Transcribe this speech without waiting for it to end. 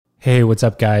Hey, what's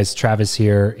up, guys? Travis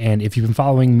here. And if you've been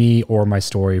following me or my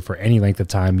story for any length of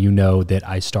time, you know that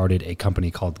I started a company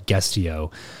called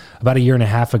Guestio about a year and a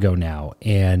half ago now.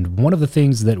 And one of the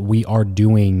things that we are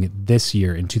doing this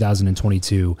year in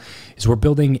 2022 is we're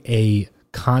building a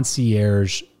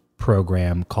concierge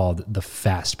program called the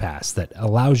Fast Pass that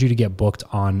allows you to get booked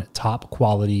on top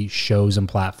quality shows and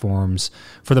platforms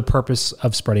for the purpose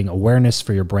of spreading awareness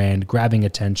for your brand, grabbing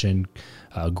attention,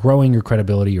 growing your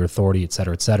credibility, your authority, et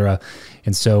cetera, et cetera.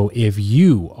 And so if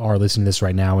you are listening to this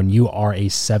right now and you are a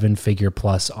 7-figure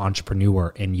plus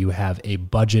entrepreneur and you have a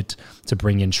budget to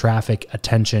bring in traffic,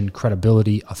 attention,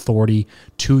 credibility, authority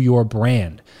to your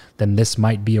brand, then this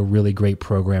might be a really great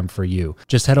program for you.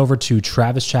 Just head over to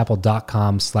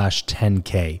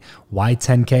travischappell.com/10K. Why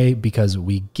 10K? Because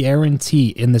we guarantee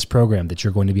in this program that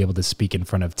you're going to be able to speak in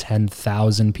front of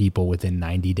 10,000 people within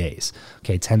 90 days.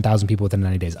 Okay, 10,000 people within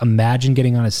 90 days. Imagine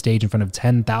getting on a stage in front of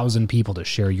 10,000 people to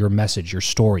share your message, your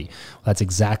story. Well, that's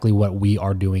exactly what we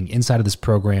are doing inside of this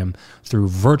program through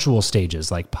virtual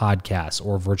stages like podcasts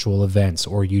or virtual events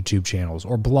or YouTube channels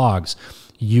or blogs.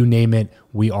 You name it,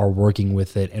 we are working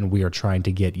with it, and we are trying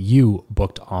to get you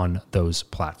booked on those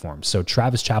platforms. So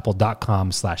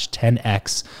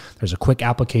travischappell.com/10X. There's a quick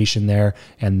application there,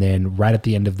 and then right at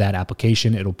the end of that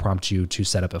application, it'll prompt you to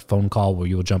set up a phone call where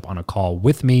you'll jump on a call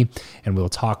with me, and we'll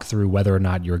talk through whether or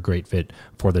not you're a great fit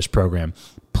for this program.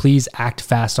 Please act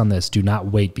fast on this. Do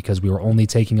not wait, because we are only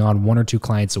taking on 1 or 2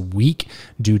 clients a week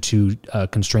due to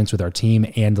constraints with our team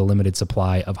and the limited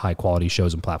supply of high quality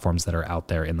shows and platforms that are out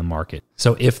there in the market.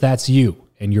 So if that's you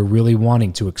and you're really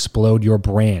wanting to explode your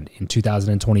brand in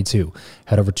 2022,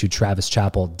 head over to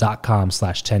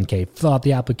travischappell.com/10K, fill out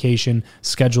the application,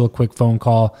 schedule a quick phone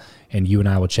call, and you and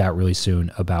I will chat really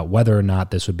soon about whether or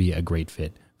not this would be a great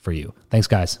fit for you. Thanks,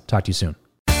 guys. Talk to you soon.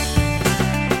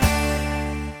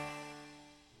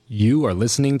 You are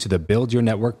listening to the Build Your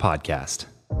Network podcast.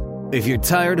 If you're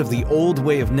tired of the old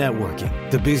way of networking,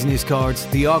 the business cards,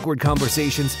 the awkward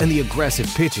conversations, and the aggressive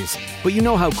pitches, but you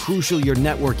know how crucial your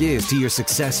network is to your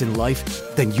success in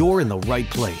life, then you're in the right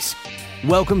place.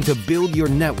 Welcome to Build Your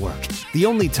Network, the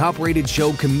only top-rated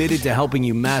show committed to helping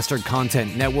you master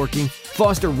content networking,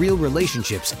 foster real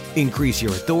relationships, increase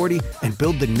your authority, and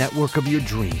build the network of your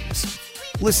dreams.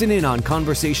 Listen in on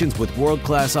conversations with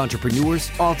world-class entrepreneurs,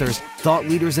 authors, thought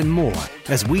leaders, and more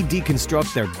as we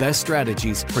deconstruct their best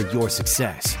strategies for your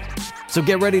success. So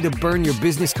get ready to burn your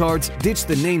business cards, ditch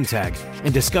the name tag,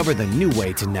 and discover the new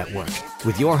way to network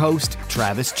with your host,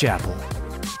 Travis Chappell.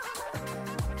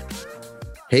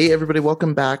 Hey, everybody.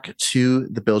 Welcome back to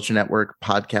the Build Your Network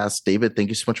podcast. David, thank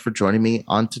you so much for joining me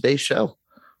on today's show.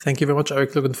 Thank you very much,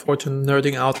 Eric. Looking forward to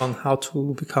nerding out on how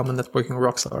to become a networking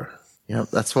rockstar. Yeah,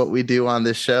 that's what we do on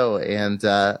this show. And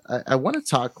I want to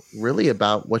talk really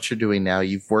about what you're doing now.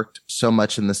 You've worked so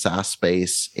much in the SaaS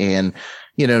space, and,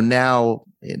 you know, now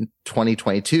in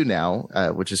 2022 now,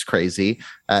 which is crazy,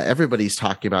 everybody's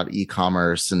talking about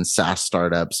e-commerce and SaaS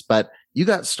startups, but you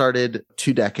got started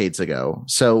 2 decades ago.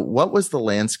 So what was the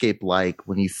landscape like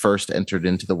when you first entered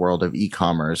into the world of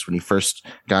e-commerce, when you first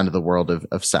got into the world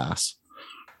of SaaS?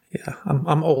 Yeah,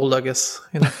 I'm old, I guess.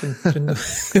 And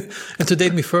to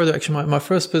date me further, actually, my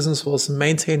first business was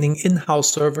maintaining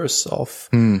in-house servers of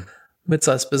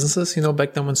mid-sized businesses. You know,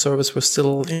 back then when servers were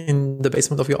still in the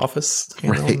basement of your office,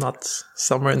 you know, not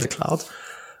somewhere in the cloud.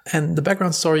 And the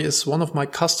background story is one of my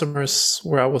customers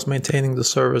where I was maintaining the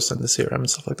servers and the CRM and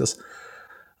stuff like this.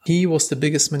 He was the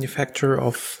biggest manufacturer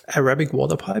of Arabic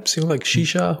water pipes, you know, like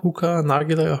shisha, hookah,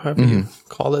 nargile, or however you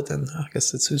call it. And I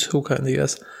guess it's hookah in the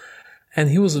US. And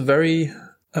he was very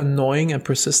annoying and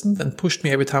persistent and pushed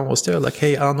me every time I was there. Like,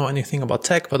 hey, I don't know anything about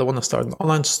tech, but I want to start an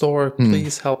online store.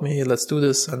 Please help me. Let's do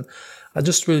this. And I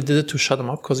just really did it to shut him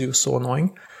up because he was so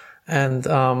annoying. And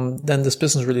then this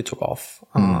business really took off.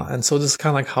 And so this is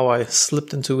kind of like how I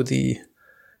slipped into the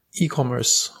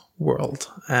e-commerce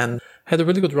world and had a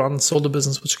really good run, sold the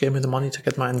business, which gave me the money to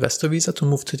get my investor visa to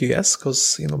move to the US.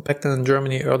 Because, you know, back then in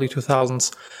Germany, early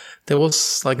 2000s, there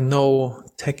was like no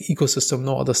tech ecosystem,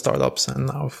 no other startups.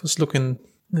 And I was looking,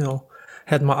 you know,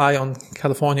 had my eye on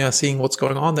California, seeing what's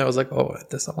going on there. I was like, oh, I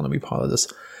want to be part of this.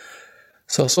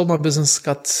 So I sold my business,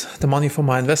 got the money for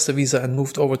my investor visa, and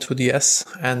moved over to the US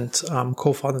and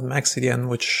co-founded MaxCDN,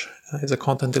 which is a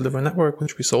content delivery network,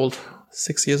 which we sold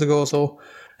 6 years ago or so.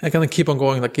 I kind of keep on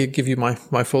going, like give you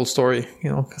my full story,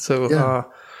 you know. So, yeah.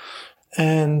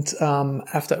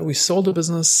 After we sold the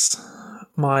business,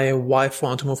 my wife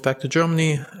wanted to move back to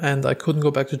Germany, and I couldn't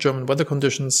go back to German weather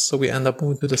conditions. So we ended up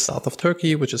moving to the south of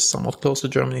Turkey, which is somewhat close to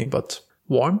Germany, but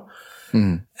warm.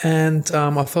 And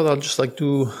I thought I'd just like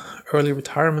do early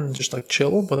retirement, just like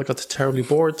chill, but I got terribly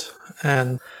bored.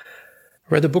 And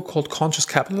read a book called Conscious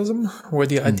Capitalism, where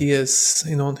the idea is,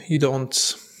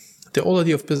 the whole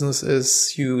idea of business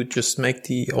is you just make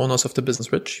the owners of the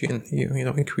business rich, you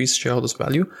increase shareholders'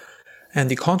 value. And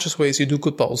the conscious way is you do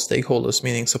good by all stakeholders,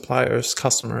 meaning suppliers,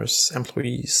 customers,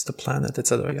 employees, the planet,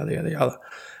 etc., yada, yada, yada.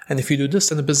 And if you do this,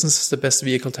 then the business is the best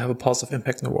vehicle to have a positive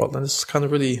impact in the world. And this kind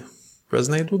of really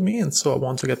resonated with me. And so I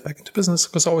want to get back into business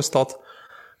because I always thought,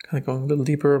 kind of going a little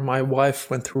deeper, my wife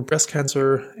went through breast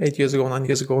cancer 9 years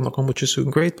ago, knock on wood, she's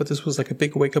doing great. But this was like a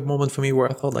big wake-up moment for me where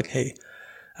I thought like, hey,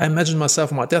 I imagined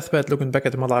myself on my deathbed looking back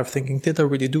at my life thinking, did I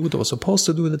really do what I was supposed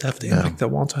to do? Did I have the impact I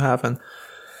want to have? And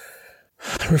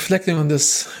reflecting on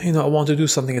this, I want to do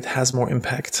something that has more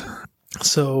impact.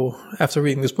 So after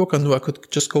reading this book, I knew I could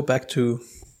just go back to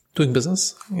doing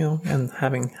business, and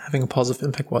having a positive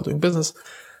impact while doing business.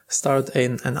 Started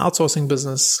an outsourcing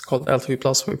business called L3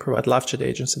 Plus, where we provide live chat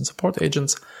agents and support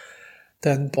agents.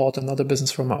 Then bought another business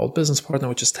from my old business partner,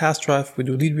 which is Task Drive. We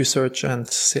do lead research and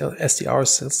SDRs,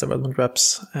 sales development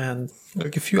reps, and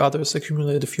like a few others,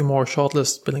 accumulated a few more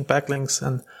shortlists, building backlinks.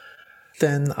 And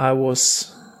then I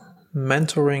was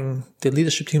mentoring the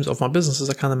leadership teams of my businesses.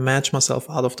 I kind of managed myself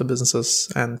out of the businesses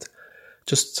and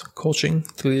just coaching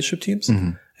the leadership teams.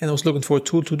 Mm-hmm. And I was looking for a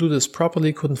tool to do this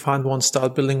properly, couldn't find one,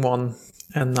 started building one.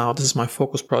 And now this is my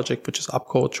focus project, which is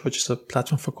UpCoach, which is a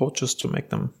platform for coaches to make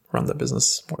them run their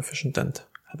business more efficient and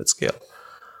have it scale.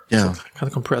 Yeah. So kind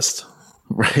of compressed.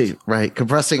 Right.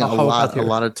 Compressing a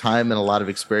lot of time and a lot of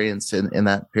experience in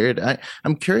that period.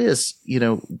 I'm curious,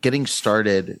 getting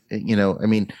started,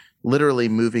 literally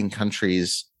moving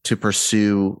countries to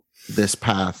pursue this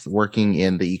path, working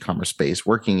in the e-commerce space,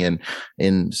 working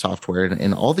in software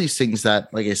and all these things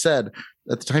that, like I said,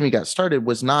 at the time you got started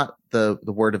was not the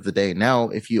word of the day. Now,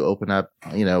 if you open up,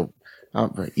 you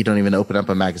don't even open up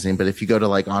a magazine, but if you go to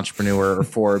like Entrepreneur or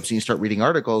Forbes and you start reading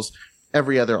articles,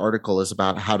 every other article is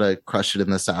about how to crush it in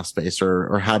the SaaS space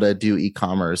or how to do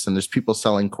e-commerce. And there's people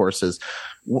selling courses.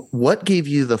 What gave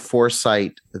you the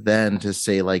foresight then to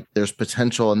say like, there's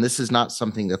potential and this is not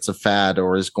something that's a fad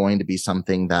or is going to be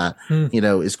something that,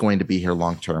 is going to be here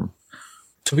long term?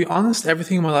 To be honest,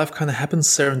 everything in my life kind of happens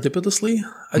serendipitously.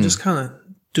 I just kind of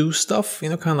do stuff,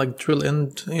 kind of like drill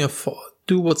in,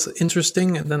 do what's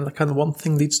interesting. And then kind of one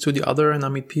thing leads to the other. And I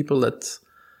meet people that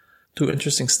do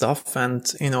interesting stuff. And,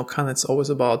 kind of it's always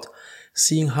about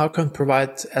seeing how can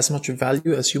provide as much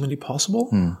value as humanly possible.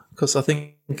 Because I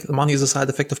think money is a side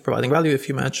effect of providing value. If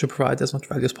you manage to provide as much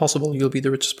value as possible, you'll be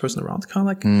the richest person around. Kind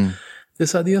of like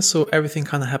this idea. So everything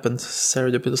kind of happened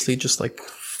serendipitously, just like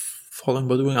following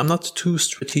by doing. I'm not too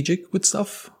strategic with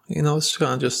stuff, it's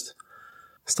kind of just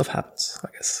stuff happens, I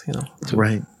guess,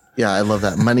 Right. Yeah. I love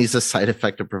that. Money's a side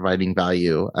effect of providing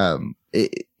value.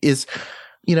 It is,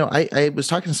 I was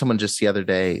talking to someone just the other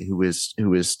day who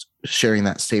was sharing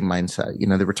that same mindset.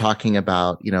 They were talking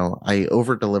about, I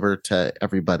over deliver to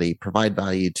everybody, provide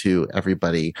value to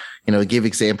everybody, gave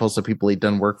examples of people he'd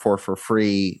done work for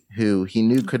free who he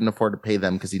knew couldn't afford to pay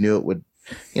them because he knew it would,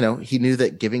 he knew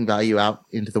that giving value out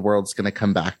into the world is going to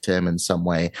come back to him in some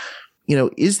way.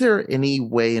 Is there any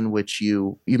way in which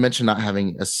you mentioned not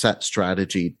having a set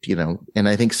strategy, and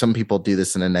I think some people do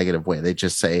this in a negative way. They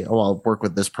just say, oh, I'll work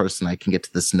with this person. I can get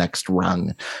to this next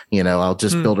rung. I'll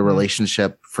just build a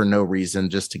relationship for no reason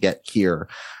just to get here.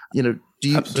 Do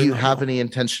you have any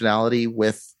intentionality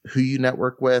with who you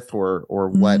network with or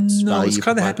what value you provide? No, it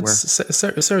kind of happens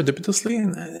serendipitously.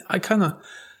 And I kind of,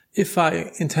 if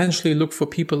I intentionally look for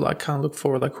people, I kind of look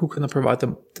for like, who can I provide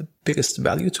the biggest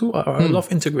value to? I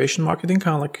love integration marketing,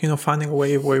 kind of like, finding a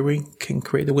way where we can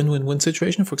create a win-win-win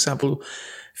situation. For example,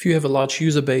 if you have a large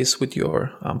user base with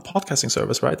your podcasting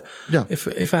service, right? Yeah.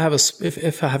 If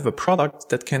I have a product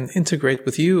that can integrate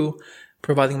with you,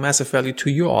 providing massive value to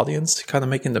your audience, kind of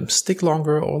making them stick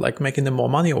longer or like making them more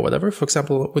money or whatever. For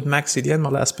example, with MaxCDN, my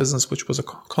last business, which was a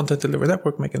content delivery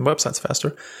network, making websites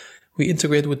faster, we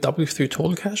integrated with W3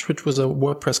 Total Cache, which was a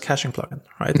WordPress caching plugin,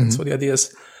 right? And so the idea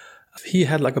is he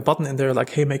had like a button in there like,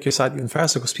 hey, make your site even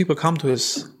faster, because people come to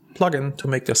his plugin to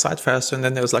make their site faster. And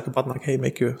then there's like a button like, hey,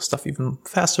 make your stuff even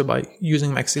faster by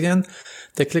using MaxCDN.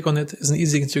 They click on it. It's an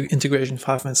easy integration.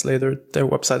 5 minutes later, their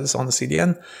website is on the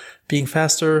CDN, being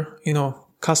faster,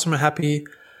 customer happy.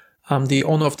 The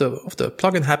owner of the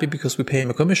plugin happy because we pay him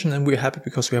a commission, and we're happy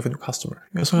because we have a new customer.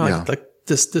 Like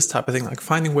this type of thing, like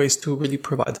finding ways to really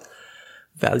provide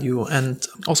value, and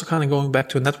also kind of going back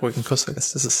to networking, because I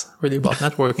guess this is really about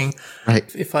networking. Right.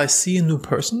 If I see a new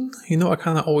person, I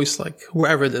kind of always like,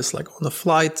 wherever it is, like on a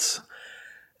flight,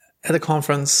 at a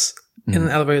conference, in an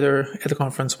elevator, at a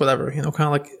conference, whatever, kind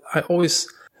of like I always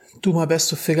do my best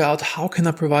to figure out how can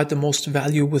I provide the most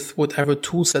value with whatever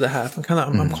tools that I have. And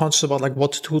I'm conscious about like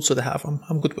what tools that I have.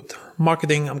 I'm good with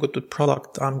marketing. I'm good with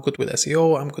product. I'm good with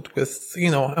SEO. I'm good with,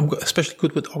 especially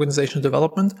good with organizational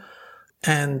development.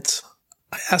 And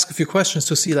I ask a few questions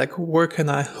to see like, where can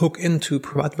I hook in to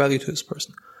provide value to this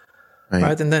person?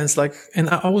 Right. And then it's like, and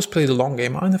I always play the long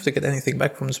game. I don't have to get anything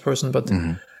back from this person, but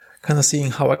kind of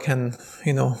seeing how I can,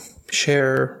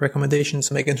 share recommendations,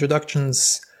 make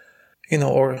introductions,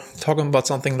 or talking about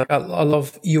something like I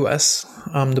love EOS,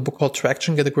 the book called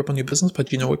Traction, Get a Grip on Your Business by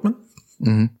Gino Wickman.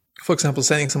 Mm-hmm. For example,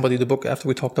 sending somebody the book after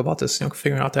we talked about this,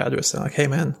 figuring out their address and like, hey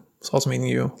man, it's awesome meeting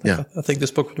you. Yeah. I think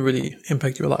this book would really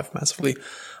impact your life massively.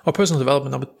 Or personal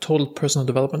development. I'm a total personal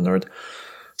development nerd.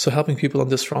 So helping people on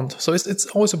this front. So it's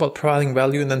always about providing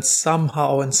value, and then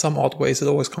somehow, in some odd ways, it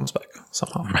always comes back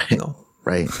somehow. Right.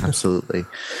 Right. Absolutely.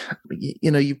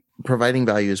 You providing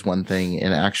value is one thing,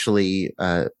 and actually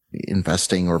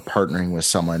investing or partnering with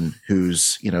someone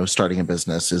who's, starting a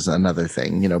business is another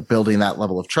thing. Building that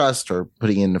level of trust or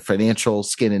putting in the financial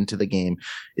skin into the game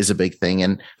is a big thing.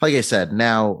 And like I said,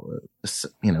 now,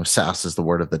 SaaS is the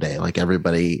word of the day. Like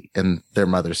everybody and their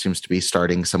mother seems to be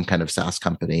starting some kind of SaaS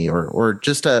company or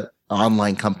just a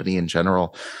online company in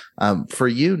general. For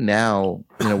you now,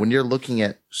 when you're looking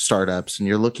at startups and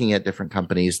you're looking at different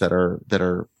companies that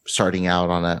are starting out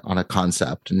on a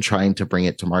concept and trying to bring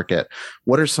it to market,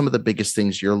 what are some of the biggest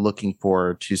things you're looking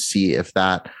for to see if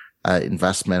that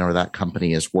investment or that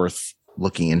company is worth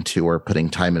looking into or putting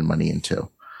time and money into?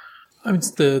 I mean,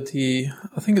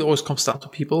 I think it always comes down to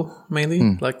people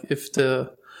mainly. Like if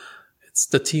it's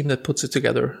the team that puts it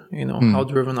together, how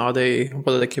driven are they?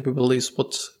 What are their capabilities?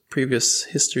 What previous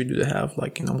history do they have?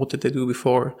 Like, what did they do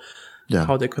before? Yeah.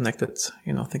 How they connected?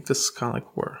 I think this is kind of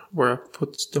like where I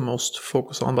put the most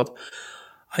focus on. But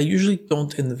I usually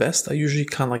don't invest. I usually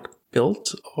kind of like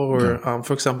build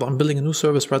for example, I'm building a new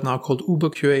service right now called Uber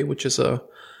QA, which is a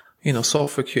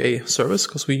software QA service,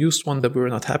 because we used one that we were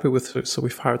not happy with. So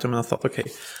we've hired them, and I thought, okay,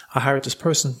 I hired this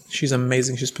person. She's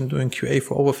amazing. She's been doing QA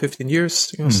for over 15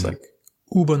 years. It's like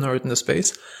uber nerd in the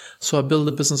space. So I build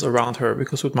a business around her,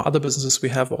 because with my other businesses, we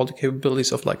have all the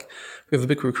capabilities of like, we have a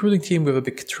big recruiting team. We have a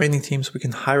big training team. So we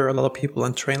can hire a lot of people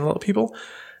and train a lot of people.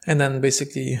 And then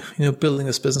basically, building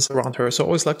this business around her. So I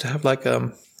always like to have like,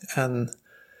 an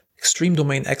extreme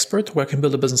domain expert where I can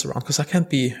build a business around, because I can't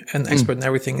be an expert in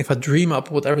everything. If I dream up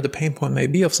whatever the pain point may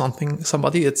be of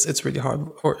somebody, it's really hard.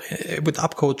 Or with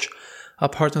UpCoach, I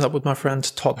partnered up with my friend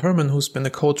Todd Herman, who's been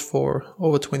a coach for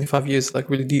over 25 years,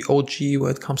 like really the OG when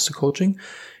it comes to coaching.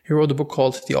 He wrote a book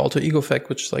called The Alter Ego Effect,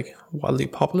 which is like wildly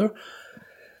popular.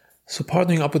 So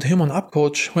partnering up with him on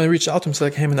UpCoach, when I reached out to him, he's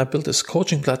like, hey man, I built this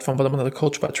coaching platform, but I'm not a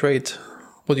coach by trade.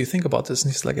 What do you think about this?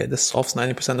 And he's like, hey, this solves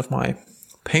 90% of my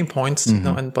pain points,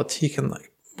 but he can,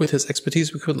 like, with his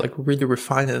expertise, we could like really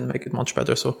refine it and make it much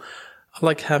better. So I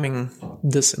like having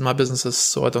this in my businesses,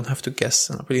 so I don't have to guess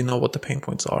and I really know what the pain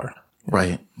points are.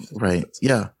 Right.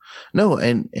 Yeah. No,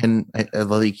 and I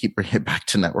love that you keep bringing it back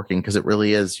to networking, because it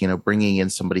really is, bringing in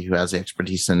somebody who has the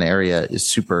expertise in an area is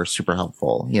super, super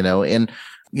helpful, and,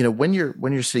 when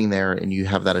you're sitting there and you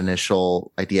have that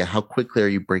initial idea, how quickly are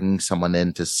you bringing someone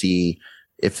in to see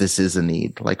if this is a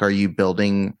need? Like, are you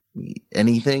building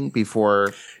anything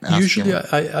before asking? Usually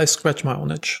I scratch my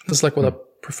own itch. That's like what I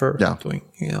prefer doing,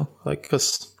 like,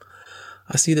 because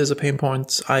I see there's a pain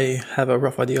point. I have a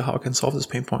rough idea how I can solve this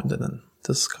pain point, and then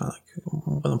this is kind of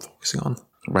like what I'm focusing on.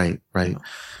 Right.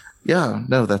 Yeah,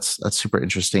 no, that's super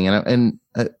interesting. And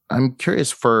I'm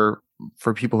curious for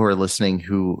people who are listening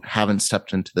who haven't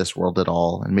stepped into this world at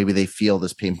all, and maybe they feel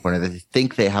this pain point, or they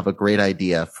think they have a great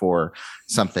idea for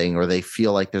something, or they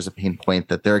feel like there's a pain point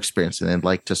that they're experiencing and they'd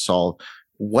like to solve.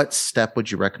 What step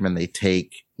would you recommend they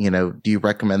take? Do you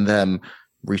recommend them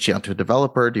reaching out to a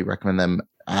developer? Do you recommend them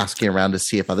asking around to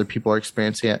see if other people are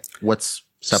experiencing it? What's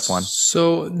step one?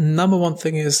 So number one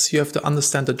thing is you have to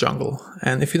understand the jungle.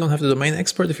 And if you don't have the domain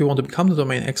expert, if you want to become the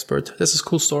domain expert, there's this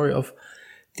cool story of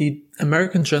the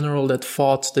American general that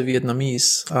fought the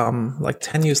Vietnamese. Like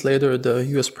 10 years later, the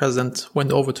US president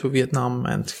went over to Vietnam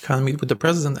and kind of meet with the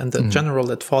president, and the general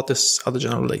that fought this other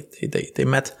general, they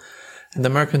met. And the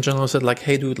American general said like,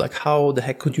 hey dude, like how the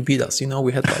heck could you beat us?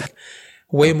 We had like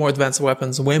way more advanced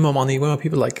weapons, way more money, way more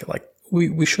people, like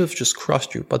we should have just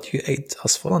crushed you, but you ate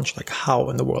us for lunch. Like, how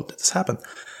in the world did this happen?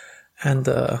 And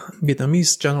the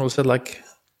Vietnamese general said, like,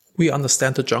 we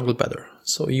understand the jungle better.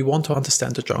 So you want to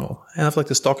understand the jungle. And I have like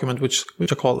this document, which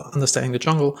I call Understanding the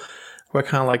Jungle, where I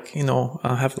kind of like,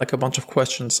 I have like a bunch of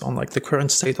questions on like the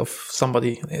current state of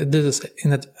somebody. I did this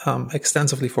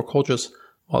extensively for coaches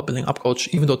while building UpCoach,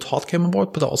 even though Todd came on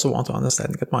board, but I also want to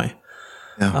understand and get my,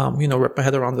 wrap my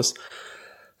head around this.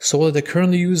 So what are they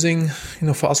currently using?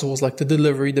 For us, it was like the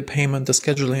delivery, the payment, the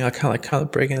scheduling. I kind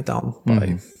of breaking it down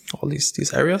by all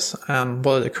these areas. And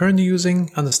what are they currently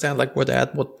using? Understand like where they're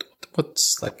at,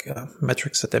 what's like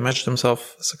metrics that they measure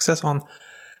themselves success on.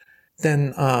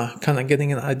 Then kind of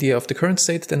getting an idea of the current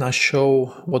state. Then I show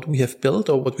what we have built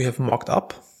or what we have mocked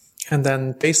up. And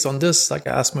then based on this, like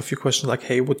I ask them a few questions like,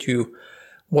 hey, what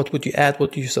would you add?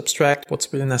 What do you subtract?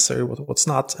 What's really necessary? What's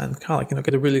not? And kind of like,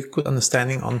 get a really good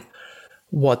understanding on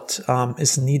what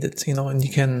is needed,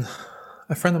 and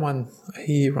a friend of mine,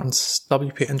 he runs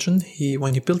WP Engine.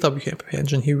 When he built WP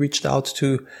Engine, he reached out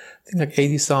to, I think like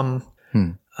 80 some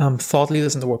thought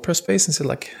leaders in the WordPress space and said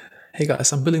like, hey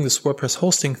guys, I'm building this WordPress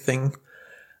hosting thing.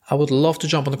 I would love to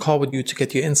jump on a call with you to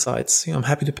get your insights. I'm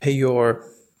happy to pay your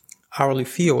hourly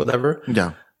fee or whatever.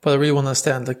 Yeah. But I really want to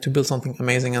understand, like, to build something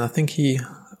amazing. And I think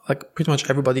pretty much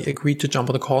everybody agreed to jump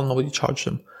on the call. Nobody charged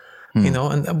them. And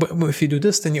if you do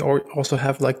this, then you also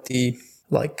have like the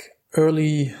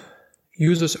early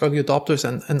users, early adopters,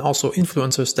 and also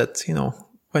influencers that,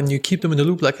 when you keep them in the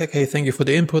loop, like, okay, thank you for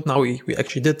the input. Now we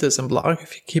actually did this and blah.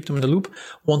 If you keep them in the loop,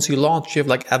 once you launch, you have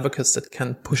like advocates that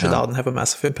can push it out and have a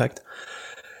massive impact.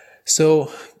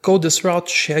 So go this route,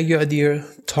 share your idea,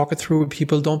 talk it through with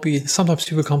people. Sometimes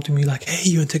people come to me like, hey,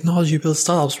 you're in technology, you build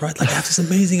startups, right? Like I have this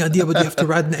amazing idea, but you have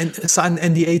to sign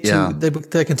an NDA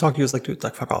they can talk to you. It's like, dude,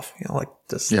 like fuck off, like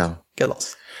this, get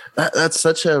lost. That's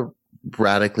such a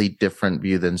radically different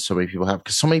view than so many people have,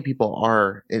 because so many people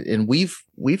are, and we've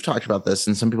talked about this,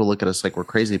 and some people look at us like we're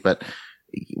crazy, but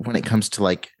when it comes to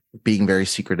like being very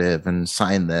secretive and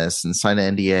sign this and sign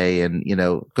an NDA and,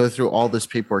 go through all this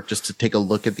paperwork just to take a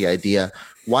look at the idea.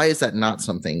 Why is that not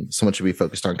something someone should be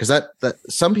focused on? Because that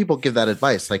some people give that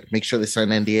advice, like make sure they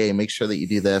sign an NDA and make sure that you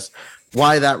do this.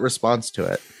 Why that response to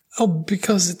it? Oh,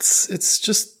 because it's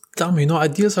just dumb,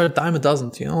 ideas are a dime a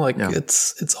dozen,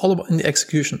 it's all about in the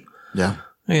execution. Yeah.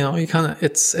 You kind of,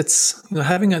 it's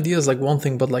having ideas like one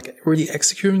thing, but like really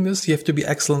executing this, you have to be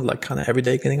excellent, like kind of every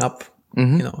day getting up,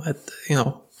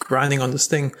 grinding on this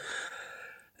thing.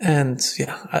 And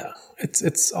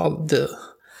it's all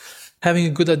having a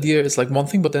good idea is like one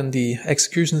thing, but then the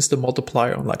execution is the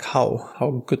multiplier on like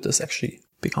how good this actually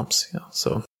becomes.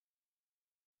 So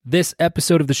this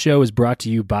episode of the show is brought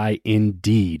to you by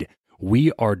Indeed.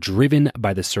 We are driven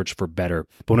by the search for better.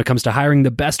 But when it comes to hiring, the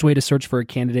best way to search for a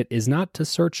candidate is not to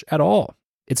search at all.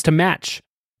 It's to match,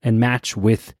 and match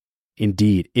with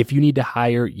Indeed. If you need to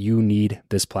hire, you need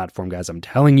this platform, guys. I'm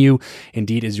telling you,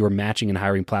 Indeed is your matching and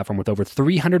hiring platform with over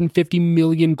 350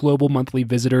 million global monthly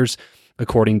visitors,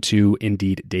 according to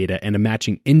Indeed data, and a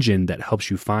matching engine that helps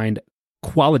you find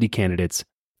quality candidates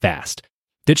fast.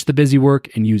 Ditch the busy work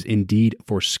and use Indeed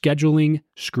for scheduling,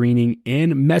 screening,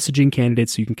 and messaging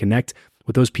candidates so you can connect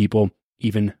with those people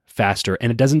even faster.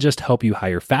 And it doesn't just help you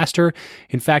hire faster.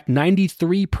 In fact,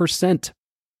 93%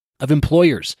 of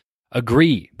employers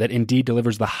agree that Indeed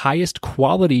delivers the highest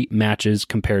quality matches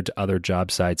compared to other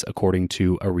job sites, according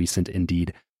to a recent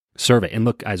Indeed survey. And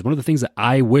look, guys, one of the things that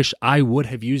I wish I would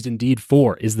have used Indeed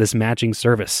for is this matching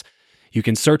service. You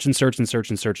can search and search and search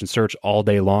and search and search all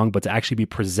day long, but to actually be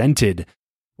presented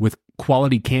with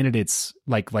quality candidates,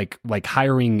 like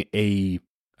hiring a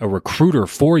recruiter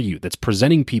for you that's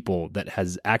presenting people that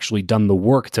has actually done the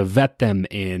work to vet them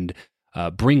and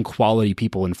bring quality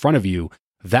people in front of you,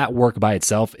 that work by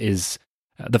itself is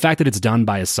the fact that it's done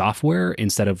by a software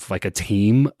instead of like a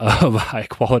team of high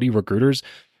quality recruiters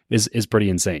is pretty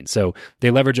insane. So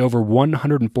they leverage over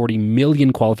 140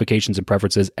 million qualifications and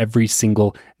preferences every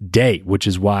single day, which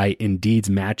is why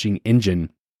Indeed's matching engine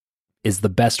is the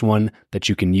best one that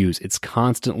you can use. It's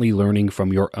constantly learning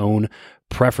from your own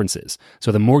preferences.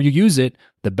 So the more you use it,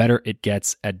 the better it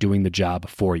gets at doing the job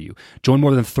for you. Join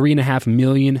more than 3.5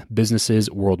 million businesses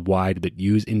worldwide that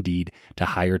use Indeed to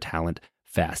hire talent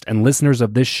fast. And listeners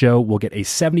of this show will get a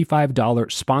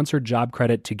 $75 sponsored job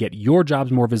credit to get your jobs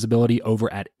more visibility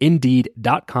over at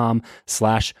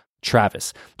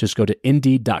Indeed.com/Travis. Just go to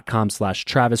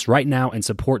Indeed.com/Travis right now and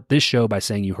support this show by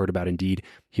saying you heard about Indeed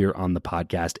here on the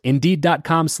podcast.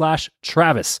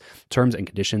 Indeed.com/Travis. Terms and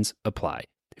conditions apply.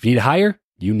 If you need to hire,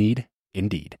 you need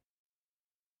Indeed.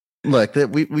 Look,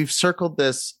 we've circled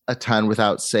this a ton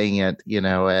without saying it,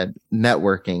 and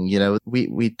networking,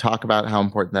 we talk about how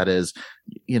important that is.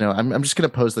 I'm just going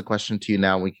to pose the question to you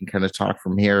now. We can kind of talk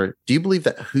from here. Do you believe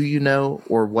that who you know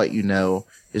or what you know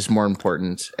is more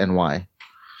important, and why?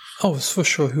 Oh, it's for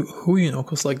sure who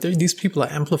because like these people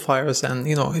are amplifiers, and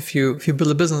if you build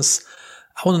a business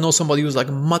I want to know somebody who's like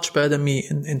much better than me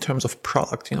in terms of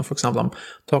product. For example, I'm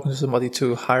talking to somebody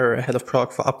to hire a head of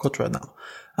product for Upcode right now.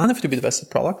 I don't have to be the best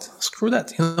at product. Screw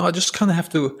that. I just kind of have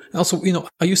to. And also,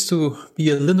 I used to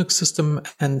be a Linux system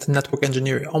and network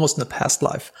engineer almost in a past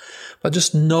life, but I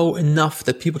just know enough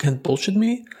that people can bullshit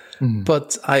me.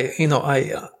 But I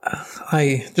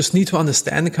just need to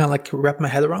understand and kind of like wrap my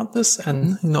head around this.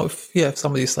 And, if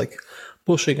somebody's like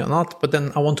bullshitting or not, but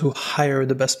then I want to hire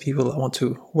the best people. I want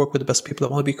to work with the best people.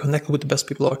 I want to be connected with the best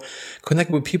people or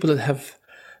connected with people that have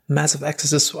massive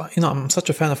accesses. I'm such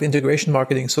a fan of integration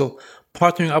marketing. So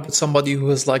partnering up with somebody who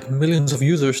has like millions of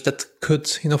users that could,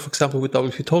 for example, with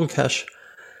WP Total Cache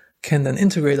can then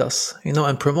integrate us,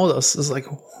 and promote us is like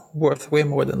worth way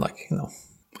more than like,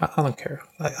 I don't care.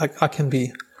 I can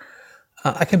be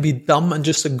dumb and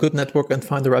just a good network and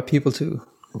find the right people to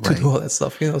do all that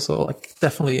stuff, so like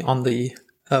definitely on the,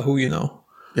 who you know.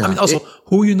 Yeah. I mean, also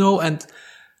who you know, and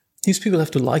these people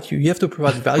have to like you. You have to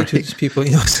provide value to these people,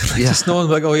 so just no one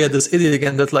like, oh yeah, this idiot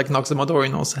again that like knocks on my door,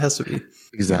 it has to be.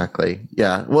 Exactly.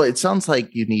 Yeah. Well, it sounds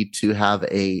like you need to have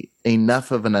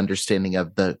enough of an understanding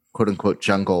of the quote unquote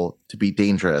jungle to be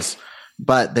dangerous,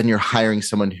 but then you're hiring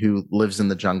someone who lives in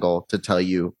the jungle to tell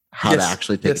you how to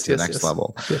actually take it to the next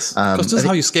level. Yes. Because this is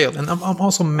how you scale. And I'm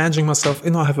also managing myself.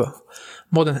 I have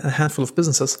more than a handful of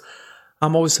businesses.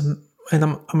 I'm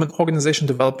an organization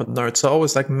development nerd. So I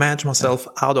always like manage myself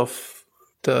out of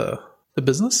the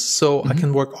business. So I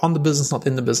can work on the business, not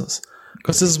in the business.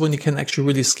 Because this is when you can actually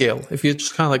really scale. If you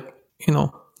just kind of like,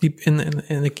 deep in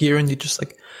the gear and you just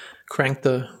like crank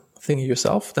the thing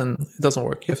yourself, then it doesn't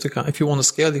work. You have to if you want to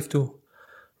scale, you have to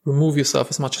remove yourself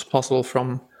as much as possible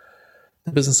from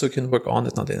the business so you can work on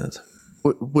it, not in it.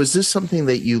 Was this something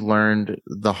that you learned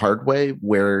the hard way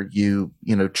where you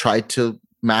tried to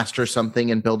master something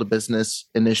and build a business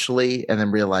initially and then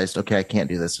realized, okay, I can't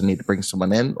do this. I need to bring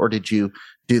someone in? Or did you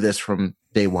do this from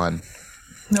day one?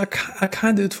 I kind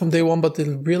of did it from day one, but the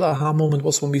real aha moment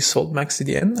was when we sold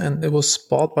MaxCDN, and it was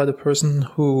bought by the person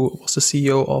who was the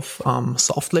CEO of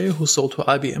SoftLayer, who sold to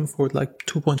IBM for like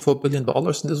 $2.4 billion. And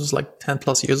this was like 10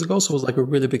 plus years ago. So it was like a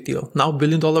really big deal. Now $1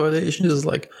 billion valuation is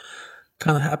like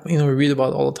kind of happening, we read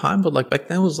about it all the time, but like back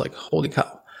then it was like, holy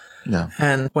cow. Yeah.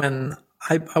 And when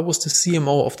I was the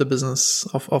CMO of the business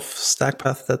of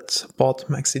StackPath that bought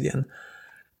MaxCDN.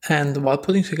 And while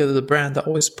putting together the brand, I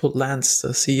always put Lance, the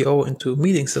CEO, into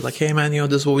meetings that like, hey man,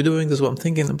 this is what we're doing, this is what I'm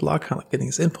thinking, and blah, kind of getting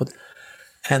his input.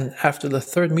 And after the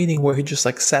third meeting where he just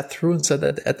like sat through and said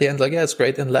that at the end, like, yeah, it's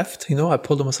great, and left, I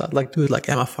pulled him aside, like, dude, like,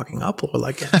 am I fucking up? Or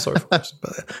like, yeah, sorry for this,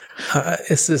 but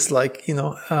is this like,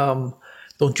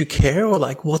 don't you care? Or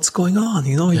like, what's going on?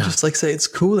 You just like say it's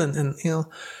cool and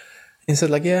he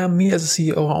said like, yeah, me as a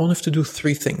CEO, I only have to do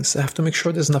three things. I have to make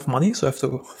sure there's enough money. So I have to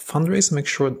fundraise and make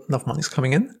sure enough money is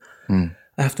coming in.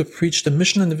 I have to preach the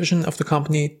mission and the vision of the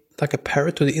company like a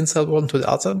parrot to the inside world and to the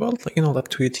outside world, like, like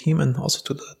to your team and also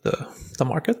to the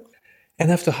market. And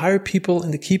I have to hire people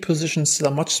in the key positions that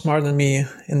are much smarter than me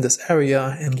in this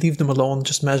area and leave them alone,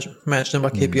 just manage them by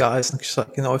KPIs. And just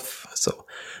like,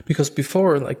 because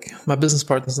before, like my business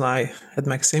partners and I at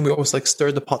Maxine, we always like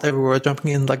stirred the pot everywhere,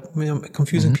 jumping in, like,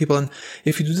 confusing people. And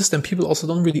if you do this, then people also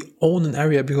don't really own an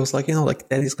area because like, like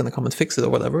daddy's going to come and fix it or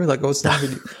whatever. Like, it's not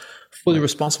really fully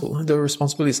responsible. The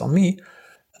responsibility is on me.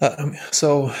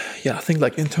 So yeah, I think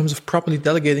like in terms of properly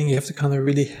delegating, you have to kind of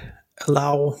really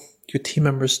allow your team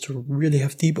members to really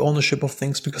have deep ownership of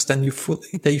things, because then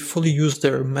they fully use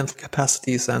their mental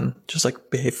capacities and just like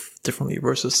behave differently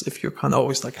versus if you're kind of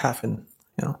always like half in,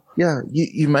 Yeah.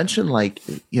 You mentioned like,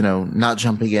 not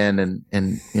jumping in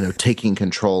and, taking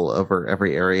control over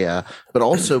every area, but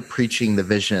also preaching the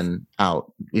vision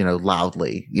out,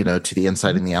 loudly, to the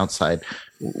inside and the outside.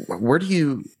 Where do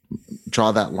you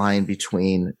draw that line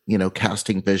between,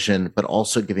 casting vision, but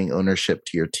also giving ownership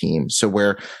to your team? So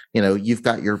where, you've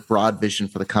got your broad vision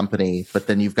for the company, but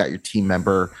then you've got your team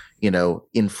member,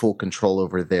 in full control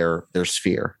over their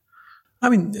sphere. I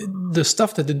mean, the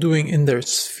stuff that they're doing in their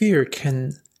sphere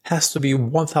has to be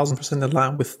 1000% in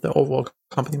line with the overall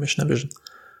company mission and vision.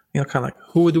 Kind of like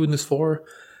who we're doing this for,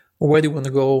 where do we want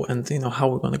to go, and how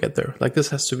we're going to get there. Like this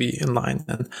has to be in line,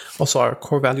 and also our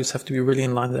core values have to be really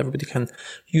in line that everybody can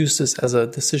use this as a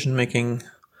decision-making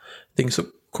thing. So,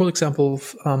 cool example: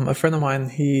 a friend of mine,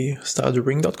 he started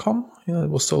Ring.com. It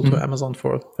was sold to Amazon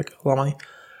for like a lot of money.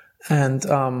 And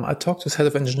I talked to his head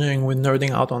of engineering. We're nerding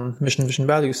out on mission, vision,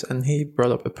 values, and he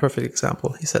brought up a perfect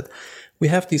example. He said, "We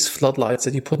have these floodlights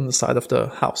that you put on the side of the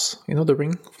house. The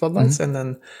Ring floodlights, and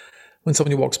then." When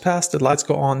somebody walks past, the lights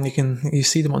go on. You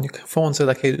see them on your phone. Say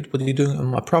like, "Hey, dude, what are you doing on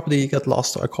my property? You get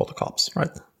lost, or I call the cops."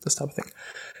 Right, this type of thing.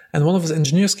 And one of his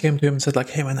engineers came to him and said like,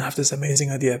 hey man, I have this amazing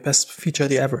idea, best feature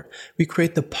idea ever. We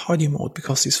create the party mode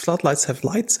because these floodlights have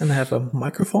lights and have a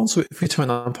microphone. So if we turn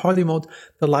on party mode,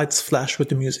 the lights flash with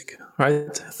the music,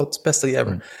 right? I thought it's best idea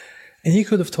ever. And he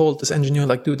could have told this engineer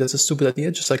like, dude, that's a stupid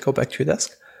idea. Just like go back to your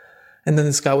desk. And then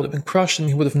this guy would have been crushed and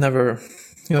he would have never,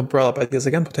 brought up ideas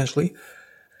again potentially.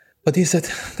 But he said,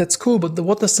 that's cool, but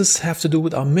what does this have to do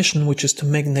with our mission, which is to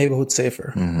make neighborhoods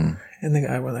safer? And the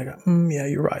guy went like, yeah,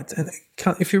 you're right. And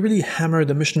if you really hammer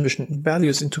the mission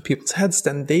values into people's heads,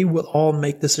 then they will all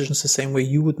make decisions the same way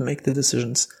you would make the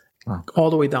decisions. All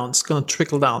the way down. It's going to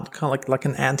trickle down, kind of like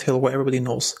an anthill where everybody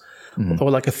knows. Or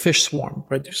like a fish swarm,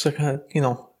 right? Just like,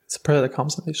 it's a predator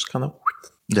comes and they just kind of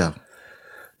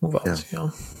move out. Yeah.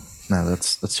 No,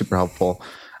 that's super helpful.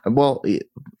 Well,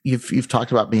 you've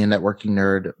talked about being a networking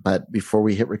nerd, but before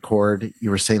we hit record,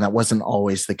 you were saying that wasn't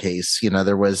always the case.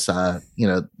 There was a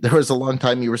long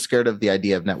time you were scared of the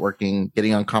idea of networking,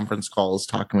 getting on conference calls,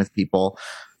 talking with people.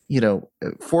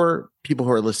 For people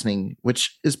who are listening,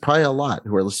 which is probably a lot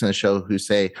who are listening to the show who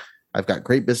say, I've got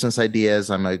great business ideas.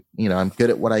 I'm good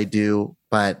at what I do,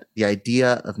 but the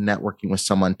idea of networking with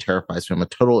someone terrifies me. I'm a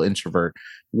total introvert.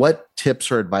 What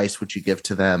tips or advice would you give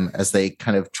to them as they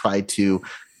kind of try to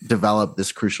develop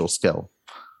this crucial skill?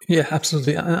 Yeah,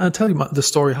 absolutely. I'll tell you the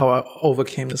story how I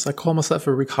overcame this. I call myself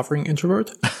a recovering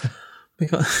introvert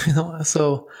because,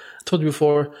 so I told you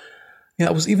before,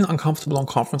 I was even uncomfortable on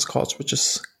conference calls, which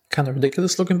is kind of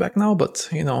ridiculous looking back now, but,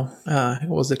 it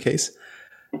was the case.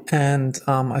 And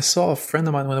I saw a friend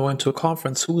of mine when I went to a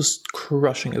conference who was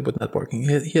crushing it with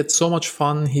networking. He had so much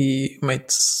fun. He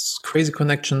made crazy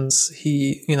connections.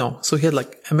 So he had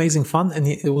like amazing fun, and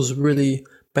it was really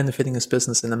benefiting his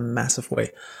business in a massive way.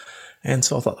 And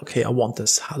so I thought, okay, I want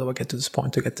this. How do I get to this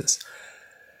point to get this?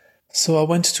 So I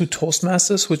went to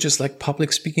Toastmasters, which is like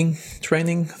public speaking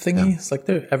training thingy. Yeah. It's like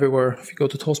they're everywhere. If you go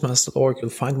to toastmasters.org, you'll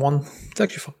find one. It's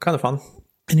actually kind of fun.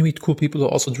 And you meet cool people who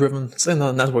are also driven. It's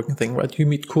another networking thing, right? You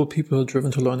meet cool people who are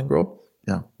driven to learn and grow.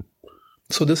 Yeah.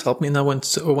 So this helped me. And I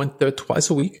went there twice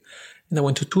a week. And I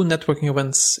went to 2 networking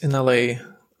events in LA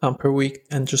per week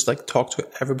and just like talked to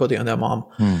everybody and their mom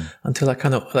until I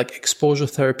kind of like exposure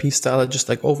therapy style. I just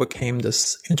like overcame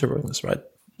this introvertness, right?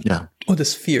 Yeah. Or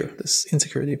this fear, this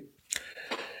insecurity.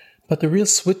 But the real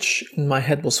switch in my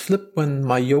head was flipped when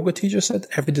my yoga teacher said,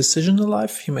 every decision in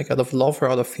life you make out of love or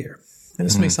out of fear. And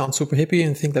this may sound super hippie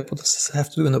and think like, what does this have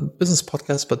to do in a business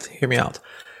podcast? But hear me out.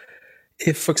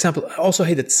 If, for example, I also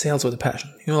hated sales with a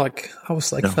passion. I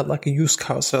was like, felt like a used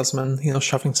car salesman,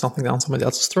 shoving something down somebody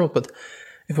else's throat. But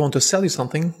if I want to sell you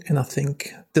something and I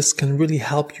think this can really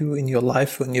help you in your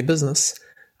life or in your business,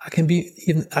 I can be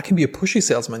a pushy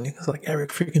salesman. It's like,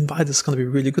 Eric, freaking buy this, is going to be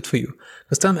really good for you.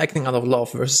 Because then I'm acting out of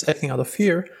love versus acting out of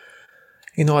fear.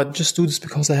 I just do this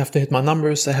because I have to hit my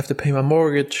numbers. I have to pay my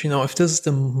mortgage. If this is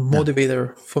the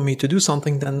motivator for me to do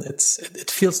something, then it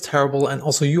feels terrible. And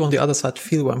also you on the other side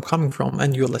feel where I'm coming from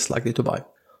and you're less likely to buy.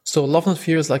 So love not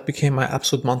fear is became my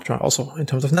absolute mantra also in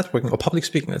terms of networking or public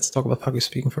speaking. Let's talk about public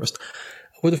speaking first.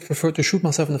 I would have preferred to shoot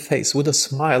myself in the face with a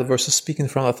smile versus speak in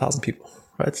front of 1,000 people,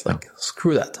 right? It's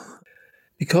screw that.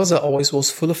 Because I always was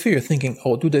full of fear, thinking,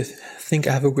 oh, do they think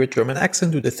I have a weird German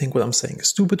accent? Do they think what I'm saying is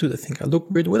stupid? Do they think I look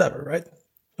weird? Whatever, right?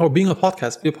 Or being a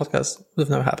podcast would have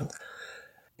never happened.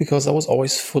 Because I was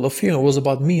always full of fear. It was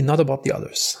about me, not about the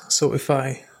others. So if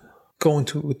I go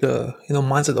into the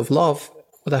mindset of love,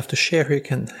 what I have to share here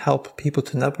can help people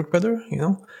to network better,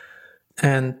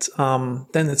 And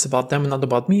then it's about them and not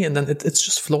about me. And then it's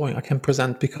just flowing. I can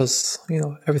present because,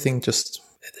 everything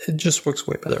it just works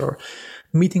way better. Or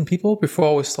meeting people. Before I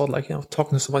always thought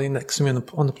talking to somebody next to me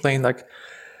on the plane,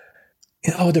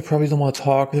 they probably don't want to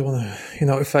talk. They want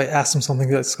to, if I ask them something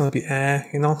that's going to be,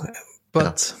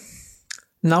 But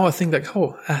now I think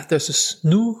there's this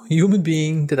new human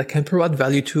being that I can provide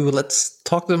value to. Let's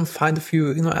talk to them, find a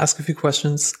few, ask a few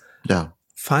questions. Yeah.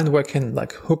 Find where I can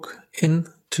hook in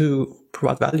to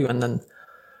provide value. And then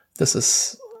this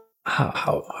is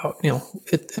how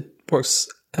it works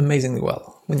amazingly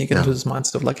well when you get into this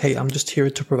mindset of hey, I'm just here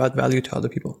to provide value to other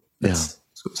people. It's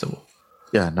super simple.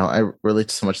 Yeah, no, I relate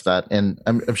to so much of that. And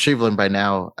I'm sure you've learned by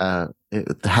now,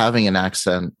 having an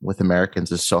accent with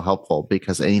Americans is so helpful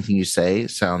because anything you say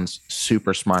sounds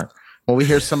super smart. When we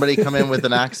hear somebody come in with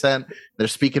an accent, they're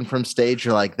speaking from stage,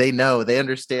 you're like, they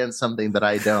understand something that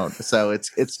I don't. So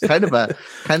it's kind of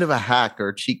a hack or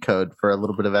a cheat code for a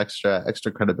little bit of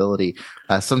extra credibility.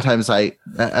 Sometimes I've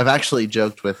actually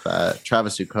joked with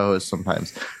Travis, who co-hosts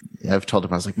sometimes. I've told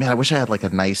him, I was like, man, I wish I had like a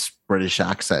nice British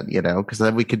accent, because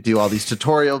then we could do all these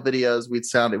tutorial videos.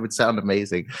 It would sound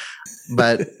amazing.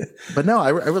 But no, I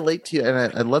relate to you. And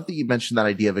I love that you mentioned that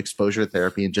idea of exposure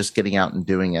therapy and just getting out and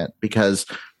doing it, because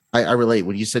I relate.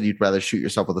 When you said you'd rather shoot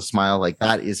yourself with a smile, like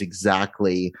that is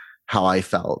exactly how I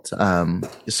felt.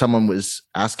 Someone was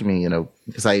asking me,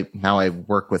 because I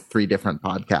work with 3 different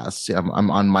podcasts.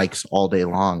 I'm on mics all day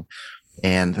long.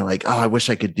 And they're like, oh, I wish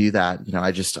I could do that.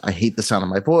 I hate the sound of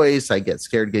my voice. I get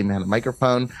scared getting behind a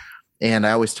microphone. And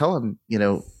I always tell them,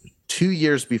 2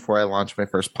 years before I launched my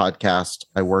first podcast,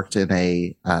 I worked in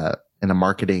a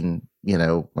marketing,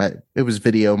 it was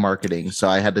video marketing. So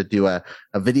I had to do a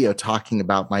video talking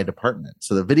about my department.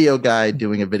 So the video guy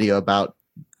doing a video about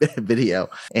video.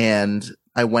 And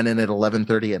I went in at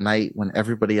 11:30 at night when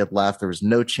everybody had left. There was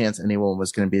no chance anyone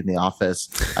was going to be in the office.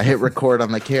 I hit record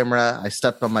on the camera. I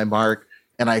stepped on my mark,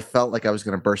 and I felt like I was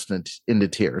going to burst into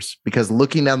tears, because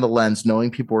looking down the lens,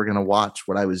 knowing people were going to watch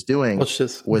what I was doing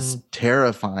was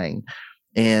terrifying.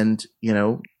 And,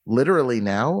 literally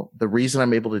now the reason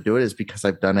I'm able to do it is because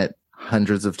I've done it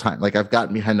hundreds of times. Like, I've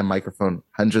gotten behind a microphone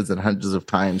hundreds and hundreds of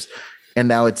times. And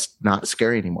now it's not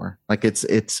scary anymore. Like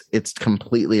it's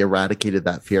completely eradicated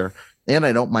that fear. And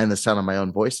I don't mind the sound of my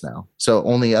own voice now. So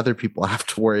only other people have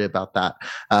to worry about that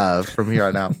from here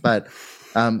on out. But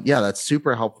that's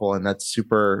super helpful. And that's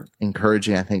super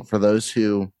encouraging, I think, for those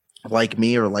who, like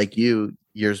me or like you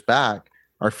years back,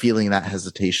 are feeling that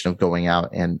hesitation of going out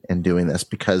and doing this,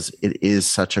 because it is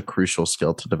such a crucial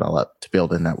skill to develop, to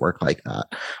build a network like that.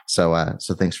 So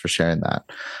thanks for sharing that.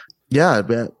 Yeah,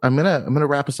 but I'm gonna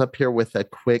wrap us up here with a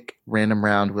quick random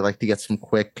round. We like to get some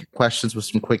quick questions with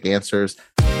some quick answers.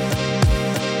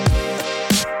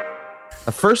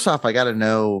 First off, I got to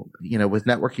know, with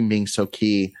networking being so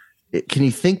key, can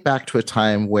you think back to a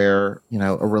time where,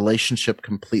 a relationship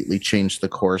completely changed the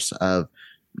course of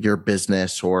your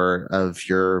business or of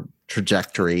your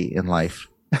trajectory in life?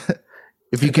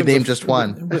 If you could name just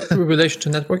one. With relation to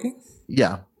networking?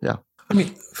 Yeah. I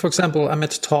mean, for example, I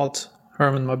met Todd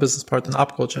Herman, my business partner,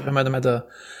 UpCoach. I met him at a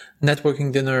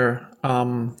networking dinner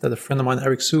that a friend of mine,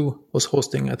 Eric Su, was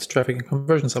hosting at Traffic and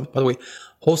Conversion Summit. By the way,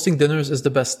 hosting dinners is the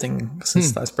best thing since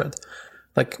sliced bread.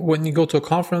 Like, when you go to a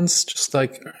conference, just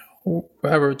like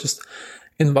wherever, just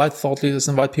invite thought leaders,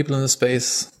 invite people in the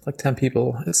space, like 10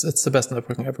 people. It's the best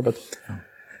networking ever. But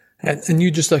and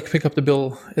you just like pick up the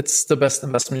bill. It's the best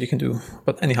investment you can do.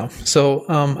 But anyhow, so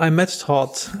I met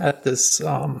Todd at this.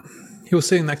 He was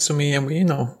sitting next to me, and we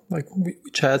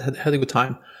chatted, had a good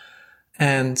time.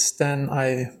 And then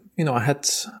I had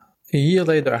a year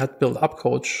later, I had built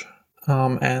UpCoach,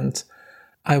 and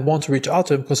I want to reach out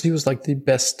to him because he was like the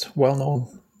best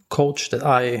well-known coach that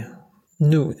I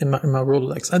knew in my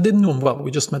Rolodex. I didn't know him well.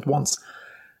 We just met once.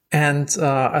 And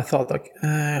I thought, like,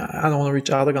 I don't want to reach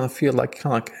out. I'm going to feel like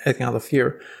kind of like acting out of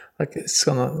fear. Like, it's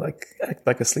going to like act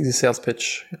like a sleazy sales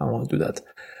pitch. I don't want to do that.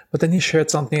 But then he shared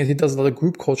something, and he does a lot of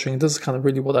group coaching. This is kind of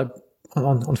really what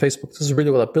on Facebook. This is really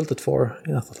what I built it for.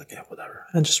 And I thought, like, yeah, whatever.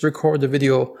 And just record the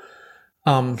video,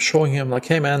 showing him, like,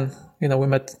 hey man, we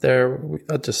met there.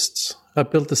 I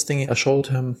built this thingy. I showed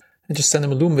him, and just sent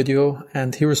him a Loom video,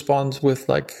 and he responds with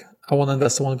like, I want to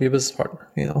invest. I want to be a business partner.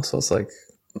 So it's like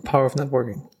the power of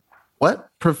networking. What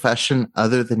profession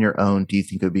other than your own do you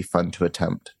think would be fun to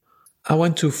attempt? I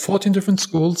went to 14 different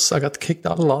schools. I got kicked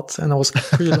out a lot, and I was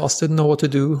pretty lost, didn't know what to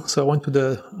do. So I went to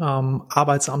the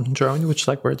Arbeitsamt in Germany, which is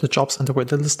like where the job center, where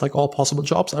they list like all possible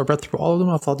jobs. I read through all of them.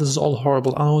 I thought, this is all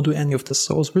horrible. I don't want to do any of this.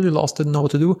 So I was really lost, didn't know what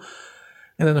to do.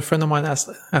 And then a friend of mine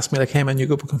asked me, like, hey man, you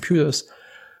go for computers.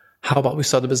 How about we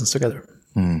start a business together?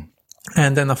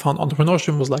 And then I found entrepreneurship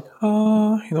and was like,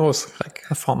 it was like,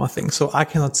 I found my thing. So I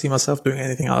cannot see myself doing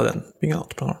anything other than being an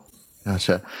entrepreneur.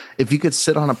 Gotcha. If you could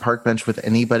sit on a park bench with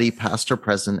anybody, past or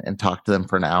present, and talk to them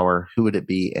for an hour, who would it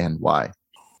be and why?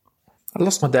 I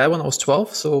lost my dad when I was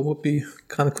 12, so it would be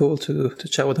kind of cool to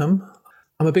chat with him.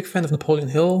 I'm a big fan of Napoleon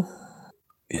Hill.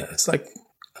 Yeah, it's like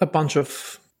a bunch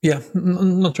of,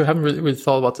 I'm not sure. I haven't really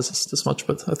thought about this much,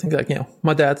 but I think, like,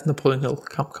 my dad and Napoleon Hill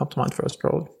come to mind first,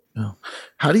 probably. Oh.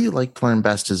 How do you like to learn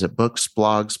best? Is it books,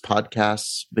 blogs,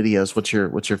 podcasts, videos? What's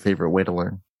your favorite way to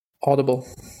learn? Audible.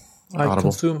 I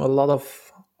consume a lot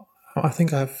of, I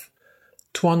think I have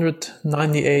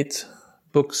 298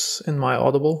 books in my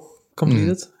Audible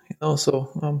completed,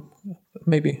 so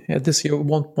maybe this year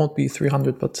won't be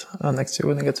 300, but next year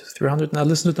we're going to get to 300. And I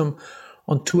listen to them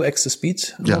on 2x the speed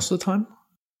most of the time.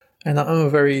 And I'm a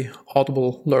very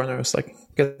audible learner. It's like,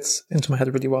 gets into my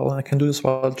head really well, and I can do this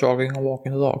while jogging or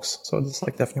walking the dogs. So it's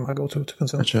like definitely my go-to to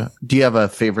consume. Gotcha. Do you have a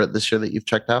favorite this year that you've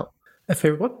checked out? A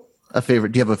favorite what? Do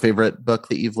you have a favorite book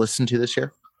that you've listened to this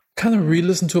year? kind of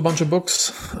re-listened to a bunch of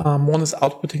books. One is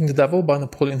Outwitting the Devil by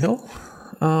Napoleon Hill.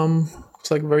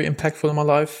 It's like very impactful in my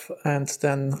life. And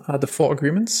then The Four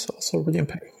Agreements, also a really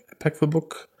impactful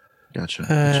book. Gotcha.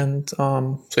 And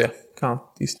so yeah, kind of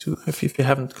these two, if you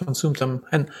haven't consumed them.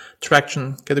 And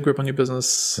Traction, Get a Grip on Your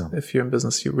Business. Yeah. If you're in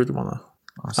business, you really want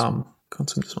to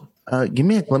consume this one. Give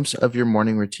me a glimpse of your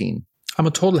morning routine. I'm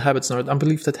a total habits nerd. I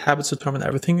believe that habits determine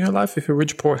everything in your life. If you're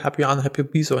rich, poor, happy, unhappy,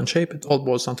 obese, or in shape, it all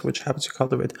boils down to which habits you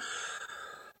cultivate.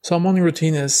 So our morning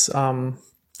routine is,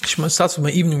 it starts with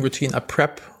my evening routine. I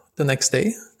prep the next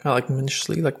day, kind of like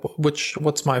minutiously, like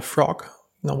what's my frog?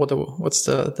 What's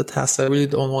the task that I really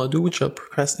don't want to do, which I'll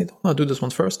procrastinate. I'll do this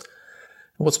one first.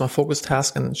 What's my focus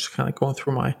task? And just kind of going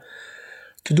through my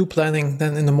to-do planning.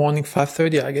 Then in the morning,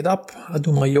 5:30, I get up, I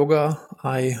do my yoga.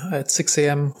 At 6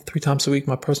 a.m., 3 times a week,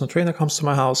 my personal trainer comes to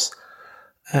my house.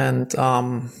 And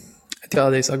the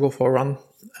other days I go for a run.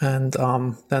 And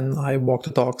then I walk the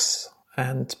dogs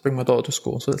and bring my daughter to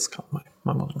school. So that's kind of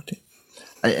my morning routine.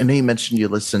 I know you mentioned you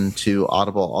listen to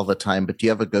Audible all the time, but do you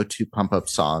have a go-to pump-up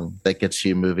song that gets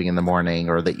you moving in the morning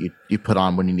or that you put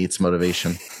on when you need some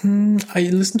motivation? I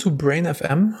listen to Brain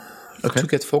FM. Okay. To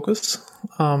get focused.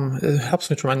 It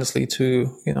helps me tremendously to,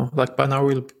 like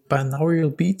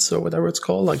binaural beats or whatever it's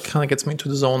called, like kind of gets me into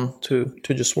the zone to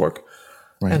just work.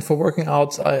 Right. And for working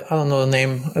out, I don't know the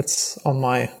name. It's on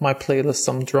my playlist,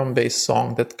 some drum-based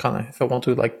song that kind of, if I want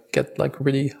to like get like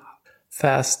really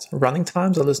fast running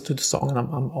times, I listen to the song and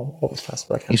I'm always fast.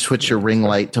 But I can't. You switch your ring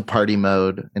light to party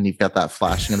mode and you've got that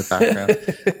flashing in the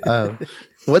background.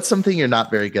 What's something you're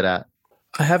not very good at?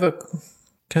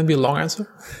 Can it be a long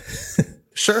answer?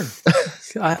 Sure.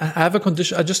 I have a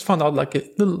condition. I just found out like a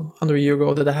little under a year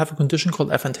ago that I have a condition called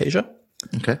aphantasia.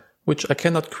 Okay. Which I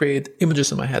cannot create images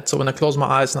in my head. So when I close my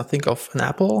eyes and I think of an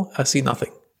apple, I see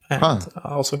nothing. And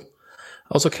I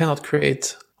also cannot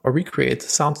create or recreate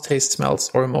sound, taste, smells,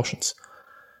 or emotions.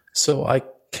 So I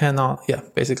cannot,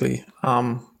 basically,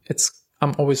 I'm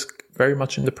always very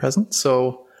much in the present.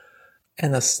 So,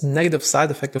 and a negative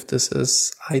side effect of this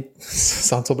is,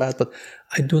 sounds so bad, but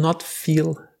I do not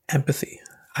feel empathy.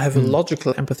 I have a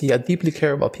logical empathy. I deeply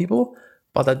care about people,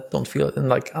 but I don't feel it. And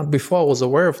like before I was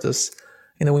aware of this,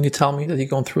 when you tell me that you're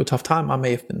going through a tough time, I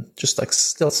may have been just like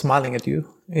still smiling at you,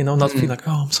 not feeling like,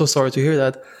 oh, I'm so sorry to hear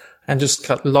that. And just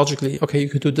logically, okay, you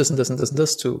could do this and this and this and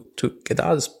this to get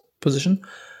out of this position.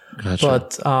 Gotcha.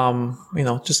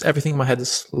 But, just everything in my head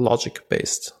is logic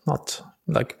based, not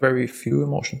like very few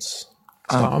emotions.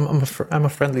 So I'm a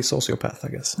friendly sociopath, I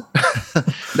guess.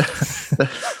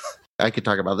 I could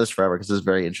talk about this forever because it's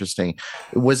very interesting.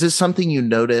 Was this something you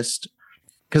noticed?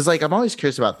 Because I'm always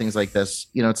curious about things like this.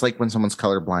 It's like when someone's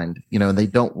colorblind, and they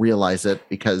don't realize it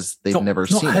because they've never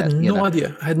seen it. I had no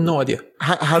idea.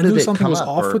 How did it come up?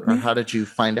 Or how did you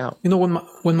find out?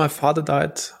 When my father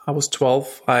died, I was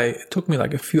 12. It took me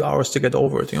like a few hours to get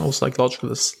over it. It was like logical.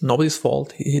 It's nobody's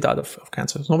fault. He died of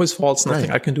cancer. It's nobody's fault. It's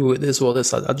nothing I can do. It is what it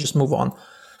is. I'll just move on.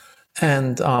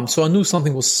 And so I knew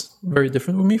something was very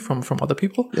different with me from other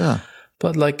people. Yeah.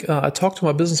 But I talked to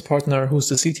my business partner who's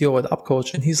the CTO at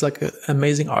UpCoach, and he's like an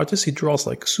amazing artist. He draws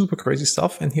like super crazy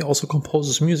stuff, and he also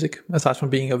composes music, aside from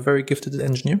being a very gifted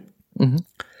engineer. Mm-hmm.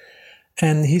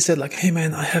 And he said like, hey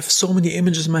man, I have so many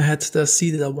images in my head that I see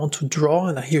that I want to draw,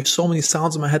 and I hear so many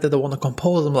sounds in my head that I want to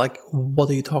compose. I'm like, what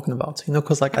are you talking about?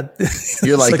 Because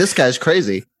you're like, this guy's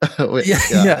crazy.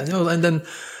 Yeah. And then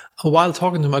while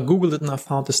talking to him, I Googled it and I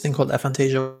found this thing called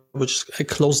aphantasia, which is a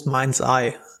closed mind's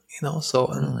eye, so.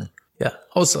 Really? Yeah.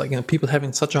 Also, people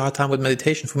having such a hard time with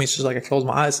meditation. For me, it's just like I close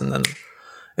my eyes and then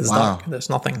it's dark. There's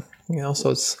nothing,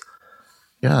 so it's.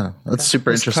 Yeah, that's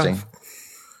super interesting. Kind of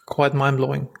quite mind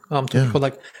blowing. For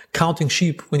like counting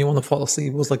sheep when you want to fall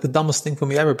asleep was like the dumbest thing for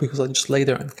me ever because I just lay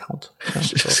there and count.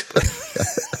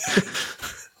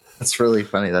 That's really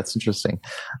funny. That's interesting.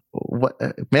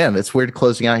 Man, it's weird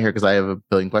closing out here because I have a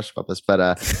billion questions about this.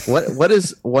 But what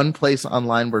is one place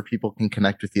online where people can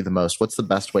connect with you the most? What's the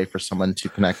best way for someone to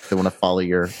connect if they want to follow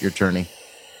your journey?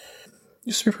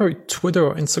 Used to be probably Twitter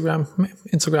or Instagram.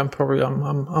 Instagram probably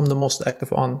I'm the most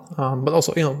active on. But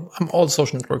also I'm all the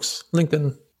social networks: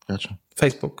 LinkedIn, gotcha.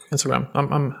 Facebook, Instagram.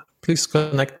 I'm please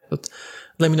connect. But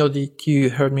let me know that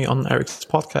you heard me on Eric's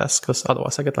podcast because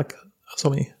otherwise I get like so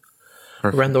many.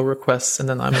 Perfect. Random requests, and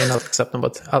then I may not accept them,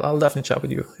 but I'll definitely chat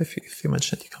with you if you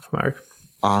mention that you come from Eric.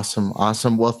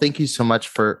 Awesome. Well, thank you so much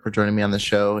for joining me on the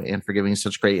show and for giving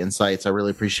such great insights. I really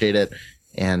appreciate it.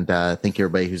 And thank you,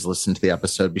 everybody who's listened to the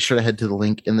episode. Be sure to head to the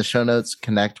link in the show notes,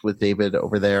 connect with David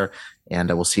over there, and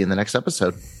we'll see you in the next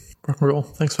episode. Rock and roll.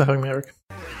 Thanks for having me, Eric.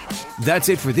 That's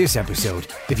it for this episode.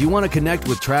 If you want to connect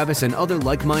with Travis and other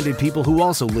like-minded people who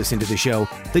also listen to the show,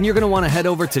 then you're going to want to head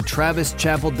over to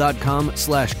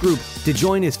travischappell.com/group to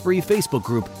join his free Facebook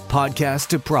group, Podcast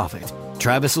to Profit.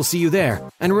 Travis will see you there.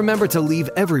 And remember to leave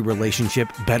every relationship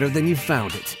better than you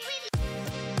found it.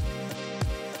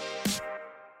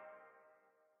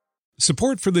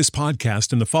 Support for this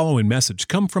podcast and the following message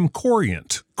come from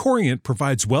Corient. Corient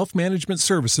provides wealth management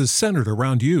services centered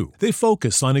around you. They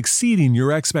focus on exceeding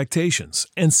your expectations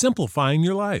and simplifying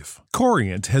your life.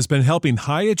 Corient has been helping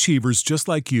high achievers just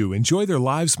like you enjoy their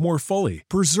lives more fully,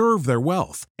 preserve their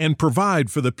wealth, and provide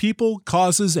for the people,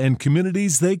 causes, and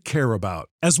communities they care about.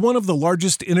 As one of the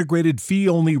largest integrated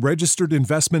fee-only registered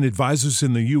investment advisors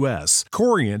in the U.S.,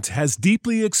 Corient has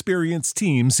deeply experienced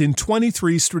teams in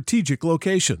 23 strategic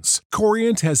locations.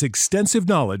 Corient has extensive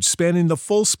knowledge spanning the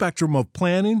full spectrum of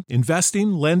planning,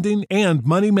 investing, lending, and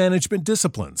money management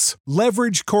disciplines.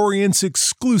 Leverage Corient's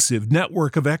exclusive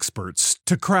network of experts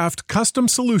to craft custom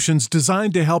solutions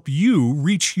designed to help you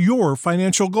reach your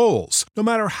financial goals, no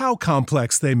matter how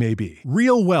complex they may be.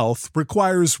 Real wealth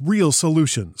requires real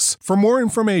solutions. For more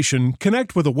information,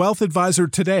 connect with a wealth advisor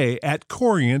today at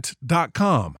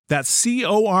Corient.com. That's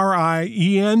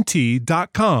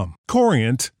Corient.com.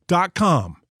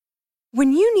 Corient.com.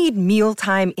 When you need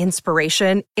mealtime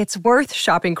inspiration, it's worth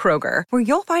shopping Kroger, where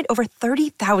you'll find over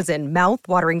 30,000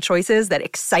 mouth-watering choices that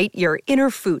excite your inner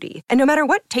foodie. And no matter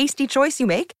what tasty choice you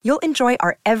make, you'll enjoy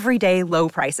our everyday low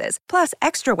prices, plus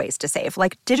extra ways to save,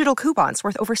 like digital coupons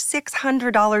worth over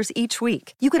 $600 each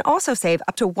week. You can also save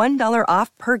up to $1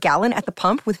 off per gallon at the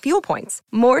pump with fuel points.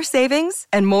 More savings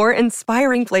and more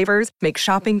inspiring flavors make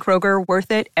shopping Kroger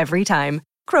worth it every time.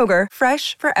 Kroger,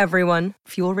 fresh for everyone.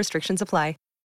 Fuel restrictions apply.